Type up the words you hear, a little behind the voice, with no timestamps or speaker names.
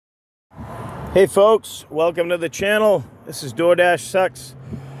Hey folks, welcome to the channel. This is DoorDash Sucks.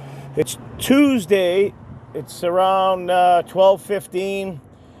 It's Tuesday. It's around 12:15,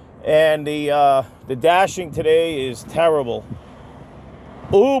 and the dashing today is terrible.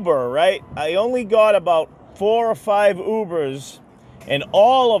 Uber, right? I only got about 4 or 5 Ubers, and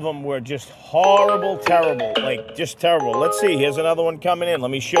all of them were just horrible, terrible, like just terrible. Let's see. Here's another one coming in.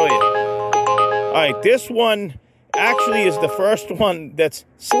 Let me show you. All right, this one actually is the first one that's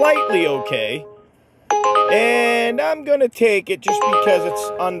slightly okay. And I'm going to take it just because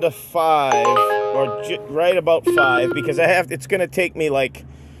it's under 5 or right about 5 because it's going to take me like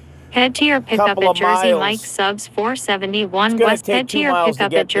head to your pickup at Jersey Mike Subs 471 West. Head to your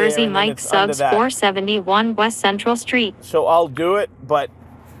pickup at Jersey Mike Subs 471 West Central Street. So I'll do it, but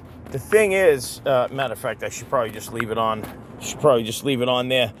the thing is, matter of fact, I should probably just leave it on.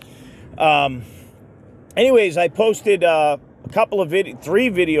 There. Anyways, I posted a couple of 3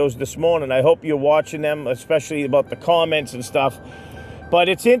 videos this morning. I hope you're watching them, especially about the comments and stuff. But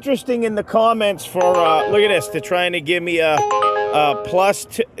it's interesting in the comments for look at this. They're trying to give me a plus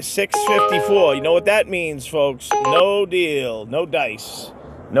 654. You know what that means, folks? No deal, no dice,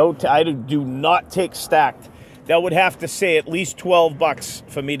 I do not take stacked. That would have to say at least 12 bucks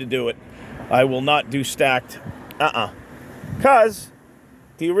for me to do it. I will not do stacked. Because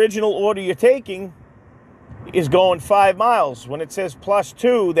the original order you're taking is going 5 miles. When it says plus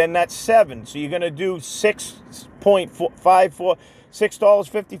 2, then that's 7. So you're going to do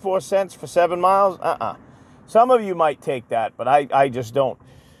 $6.54 for 7 miles? Some of you might take that, but I just don't.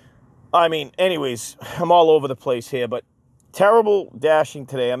 I mean, anyways, I'm all over the place here, but terrible dashing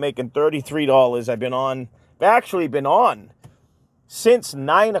today. I'm making $33. I've actually been on since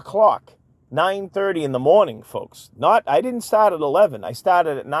 9 o'clock, 9:30 in the morning, folks. I didn't start at 11. I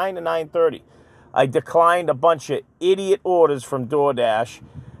started at 9 to 9:30. I declined a bunch of idiot orders from DoorDash.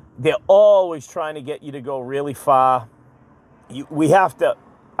 They're always trying to get you to go really far. We have to,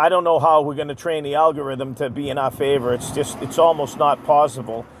 I don't know how we're going to train the algorithm to be in our favor. It's almost not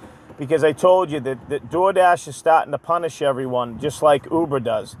possible. Because I told you that DoorDash is starting to punish everyone just like Uber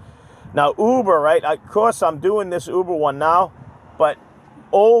does. Now, Uber, right? Of course, I'm doing this Uber one now. But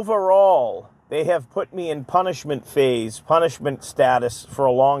overall, they have put me in punishment status for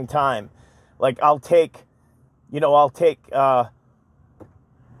a long time. Like I'll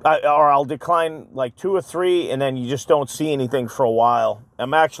decline like 2 or 3, and then you just don't see anything for a while.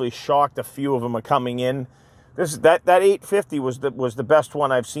 I'm actually shocked a few of them are coming in. That $8.50 was the best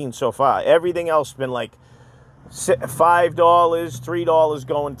one I've seen so far. Everything else has been like $5, $3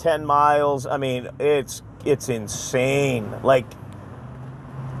 going 10 miles. I mean, it's insane. Like,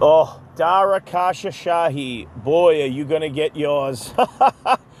 oh, Dara Kasha Shahi, boy, are you gonna get yours?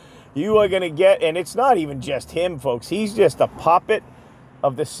 You are going to get, and it's not even just him, folks. He's just a puppet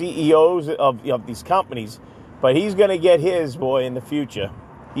of the CEOs of these companies. But he's going to get his, boy, in the future.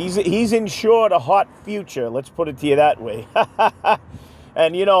 He's ensured a hot future. Let's put it to you that way.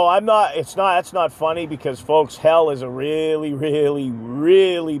 And, you know, that's not funny because, folks, hell is a really, really,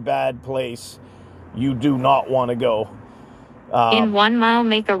 really bad place you do not want to go. In 1 mile,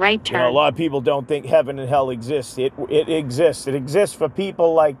 make a right turn. You know, a lot of people don't think heaven and hell exists. It exists. It exists for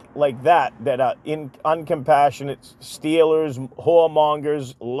people like that are uncompassionate, stealers,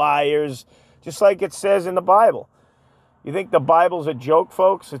 whoremongers, liars, just like it says in the Bible. You think the Bible's a joke,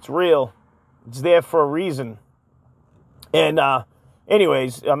 folks? It's real. It's there for a reason. And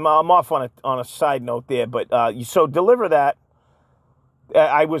anyways, I'm off on a side note there, but so deliver that.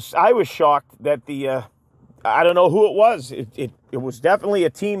 I was shocked that I don't know who it was. It was definitely a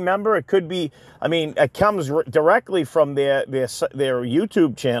team member. It could be, I mean, it comes directly from their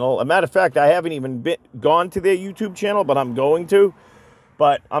YouTube channel. As a matter of fact, I haven't even gone to their YouTube channel, but I'm going to.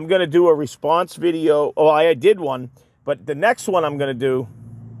 But I'm going to do a response video. Oh, I did one. But the next one I'm going to do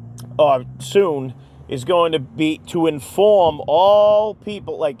soon is going to be to inform all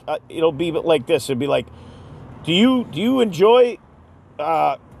people. Like, it'll be like this. It'll be like, do you enjoy,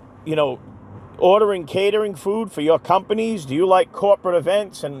 ordering catering food for your companies? Do you like corporate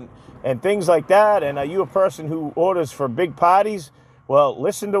events and things like that? And are you a person who orders for big parties? Well,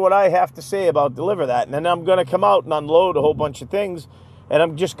 listen to what I have to say about Deliver That. And then I'm going to come out and unload a whole bunch of things. And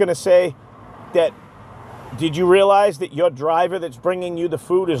I'm just going to say that, did you realize that your driver that's bringing you the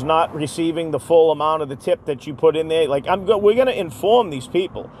food is not receiving the full amount of the tip that you put in there? Like, we're going to inform these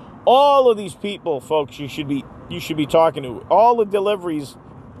people. All of these people, folks, you should be talking to. All the deliveries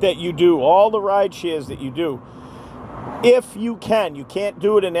that you do, all the ride shares that you do, if you can't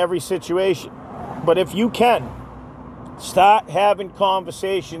do it in every situation, but if you can, start having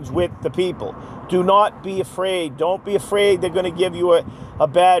conversations with the people. Do not be afraid. Don't be afraid they're going to give you a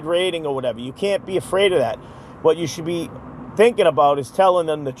bad rating or whatever. You can't be afraid of that. What you should be thinking about is telling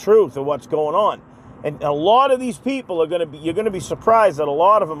them the truth of what's going on. And a lot of these people you're going to be surprised that a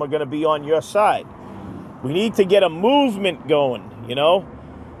lot of them are going to be on your side. We need to get a movement going, you know.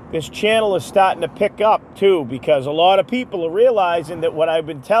 This channel is starting to pick up too, because a lot of people are realizing that what I've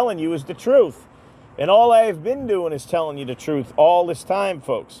been telling you is the truth. And all I've been doing is telling you the truth all this time,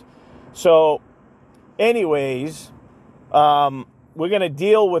 folks. So anyways, we're going to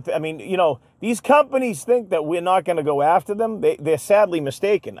deal with, I mean, you know, these companies think that we're not going to go after them. They're sadly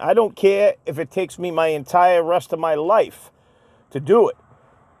mistaken. I don't care if it takes me my entire rest of my life to do it.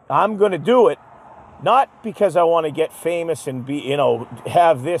 I'm going to do it, not because I want to get famous and be, you know,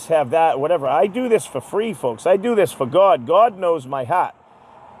 have this, have that, whatever. I do this for free, folks. I do this for God. God knows my heart.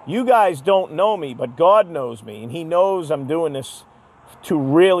 You guys don't know me, but God knows me, and he knows I'm doing this to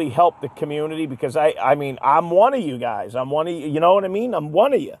really help the community, because I mean, I'm one of you guys. I'm one of you, you know what I mean? I'm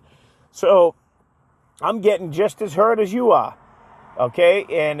one of you. So I'm getting just as hurt as you are, okay?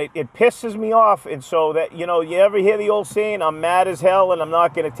 And it pisses me off. And so that, you know, you ever hear the old saying, I'm mad as hell and I'm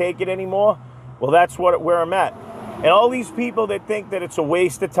not going to take it anymore? Well, that's where I'm at. And all these people that think that it's a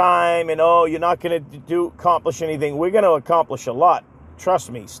waste of time and, oh, you're not going to accomplish anything, we're going to accomplish a lot.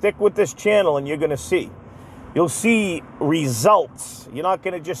 Trust me. Stick with this channel and you're going to see. You'll see results. You're not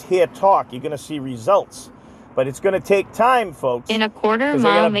going to just hear talk. You're going to see results. But it's going to take time, folks. In a quarter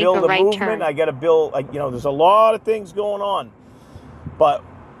mile, make a right turn. I got to build, you know, there's a lot of things going on. But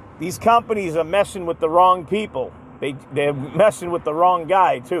these companies are messing with the wrong people. They're messing with the wrong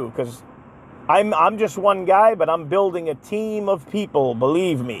guy, too. Because I'm just one guy, but I'm building a team of people,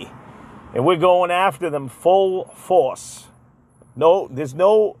 believe me. And we're going after them full force. No, there's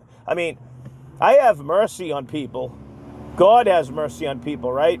no, I mean, I have mercy on people. God has mercy on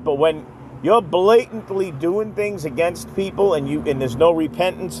people, right? But when you're blatantly doing things against people and there's no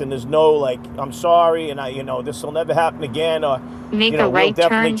repentance and there's no like, I'm sorry and this will never happen again, or make a right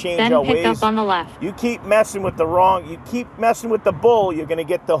turn, then pick up on the left. You keep messing with you keep messing with the bull, you're gonna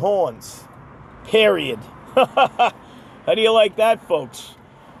get the horns. Period. How do you like that, folks?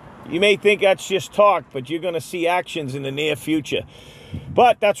 You may think that's just talk, but you're gonna see actions in the near future.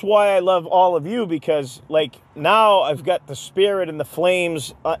 But that's why I love all of you, because like now I've got the spirit and the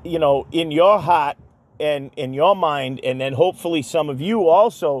flames, in your heart and in your mind. And then hopefully some of you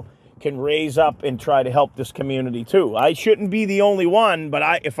also can raise up and try to help this community too. I shouldn't be the only one,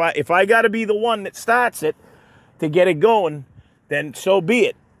 but if I got to be the one that starts it to get it going, then so be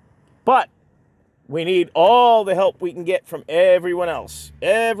it. But we need all the help we can get from everyone else.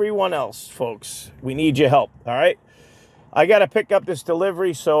 Everyone else, folks. We need your help, all right? I got to pick up this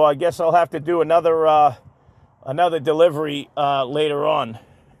delivery, so I guess I'll have to do another delivery later on.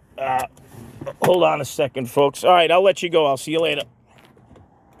 Hold on a second, folks. All right, I'll let you go. I'll see you later.